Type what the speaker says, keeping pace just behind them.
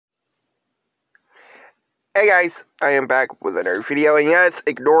Hey guys, I am back with another video, and yes,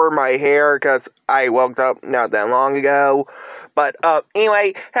 ignore my hair, because I woke up not that long ago, but,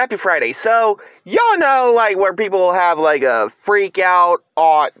 anyway, happy Friday. So, y'all know, like, where people have, like, a freak out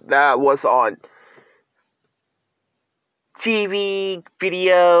that was on TV,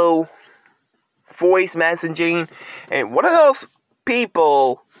 video, voice messaging, and one of those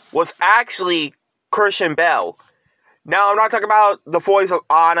people was actually Christian Bale. No, I'm not talking about the voice of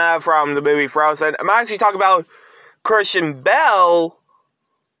Anna from the movie Frozen. I'm actually talking about Christian Bale,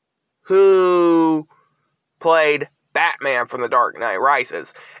 who played Batman from The Dark Knight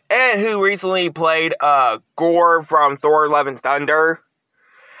Rises, and who recently played Gore from Thor: Love and Thunder,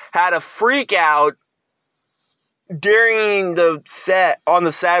 had a freak out during the set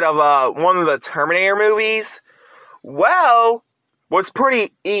of one of the Terminator movies. Well, what's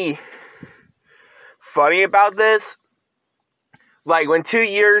pretty funny about this, like, when 2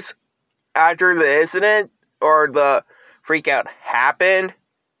 years after the incident, or the freakout happened,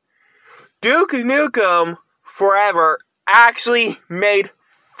 Duke Nukem Forever actually made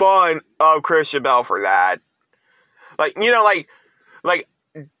fun of Christian Bale for that. Like, you know, like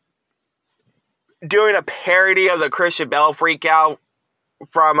doing a parody of the Christian Bale freakout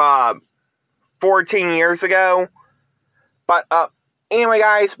from 14 years ago. But anyway,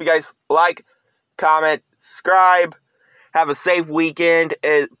 guys, if you guys like, comment, subscribe. Have a safe weekend,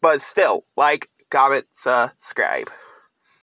 but still, like, comment, subscribe.